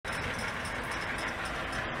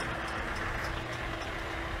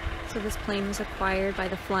So this plane was acquired by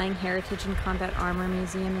the Flying Heritage and Combat Armor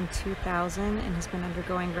Museum in 2000 and has been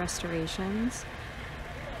undergoing restorations.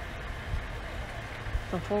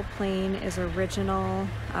 The whole plane is original.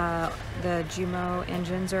 The Jumo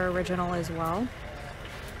engines are original as well,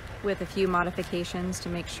 with a few modifications to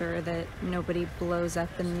make sure that nobody blows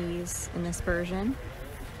up in this version.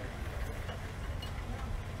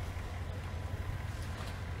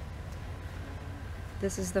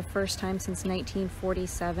 This is the first time since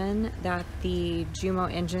 1947 that the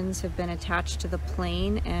Jumo engines have been attached to the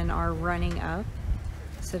plane and are running up.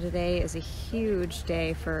 So today is a huge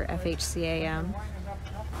day for FHCAM.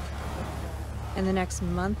 In the next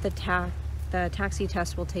month, the taxi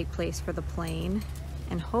test will take place for the plane,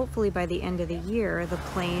 and hopefully by the end of the year, the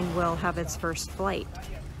plane will have its first flight.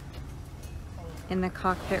 In the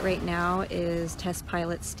cockpit right now is test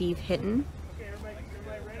pilot Steve Hitton.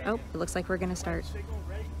 Oh, it looks like we're gonna start.